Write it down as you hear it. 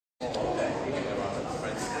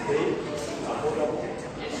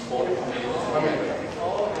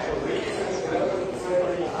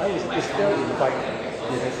still inviting.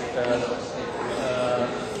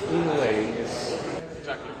 In a way, is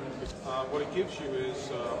exactly. What it gives you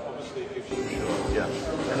is obviously it gives you sure,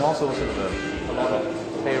 yeah, and also sort of a lot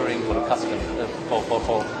of tailoring for the customer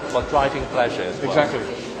for driving pleasure as well. exactly.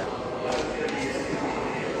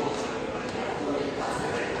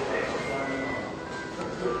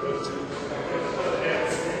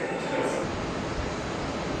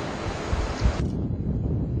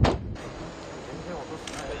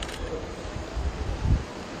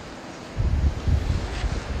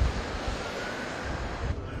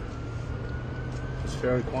 It's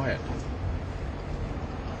very quiet.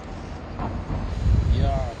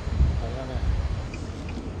 Yeah, 係啊咧。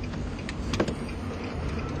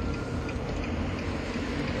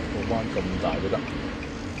個彎咁大都得。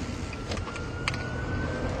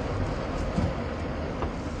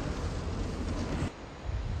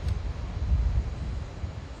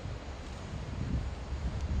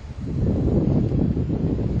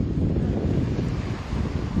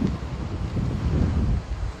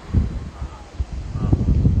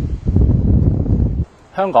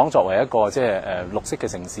香港作為一個綠色嘅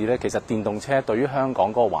城市咧，其實電動車對於香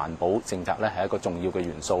港嗰個環保政策咧係一個重要嘅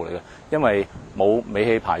元素嚟嘅，因為冇尾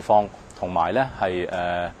氣排放，同埋咧係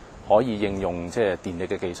可以應用電力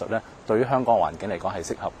嘅技術咧，對於香港環境嚟講係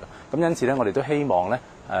適合嘅。咁因此咧，我哋都希望咧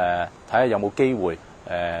睇下有冇機會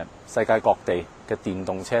世界各地嘅電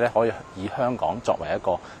動車咧可以以香港作為一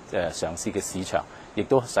個嘗試嘅市場。亦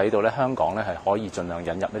都使到咧香港咧係可以盡量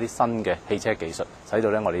引入一啲新嘅汽車技術，使到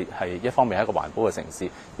咧我哋係一方面係一個環保嘅城市，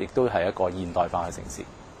亦都係一個現代化嘅城市。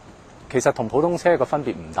其實同普通車個分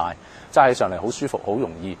別唔大，揸起上嚟好舒服，好容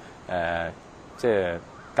易駕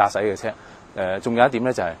駛嘅車。仲有一點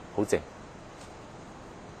咧就係好靜。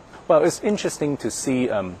Well, it's interesting to see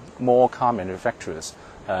more car manufacturers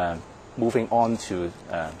moving on to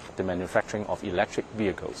the manufacturing of electric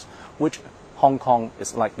vehicles, which Hong Kong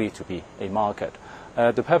is likely to be a market.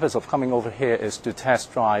 The purpose of coming over here is to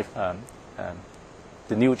test drive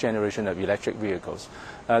the new generation of electric vehicles.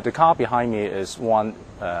 The car behind me is one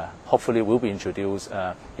hopefully will be introduced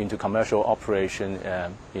into commercial operation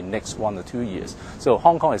in next 1 or 2 years. So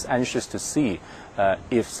Hong Kong is anxious to see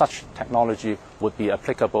if such technology would be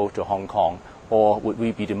applicable to Hong Kong, or would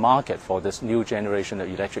we be the market for this new generation of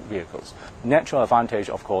electric vehicles. Natural advantage,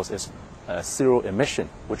 of course, is zero emission,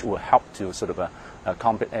 which will help to sort of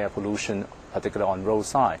combat air pollution, particularly on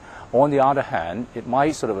roadside. On the other hand, it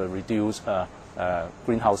might sort of reduce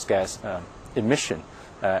greenhouse gas emission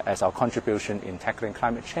as our contribution in tackling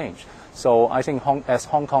climate change. So I think as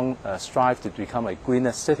Hong Kong strives to become a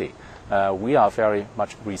greener city, we are very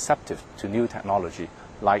much receptive to new technology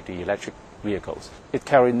like the electric vehicles. It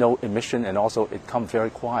carries no emission, and also it comes very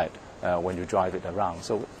quiet when you drive it around.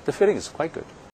 So the feeling is quite good.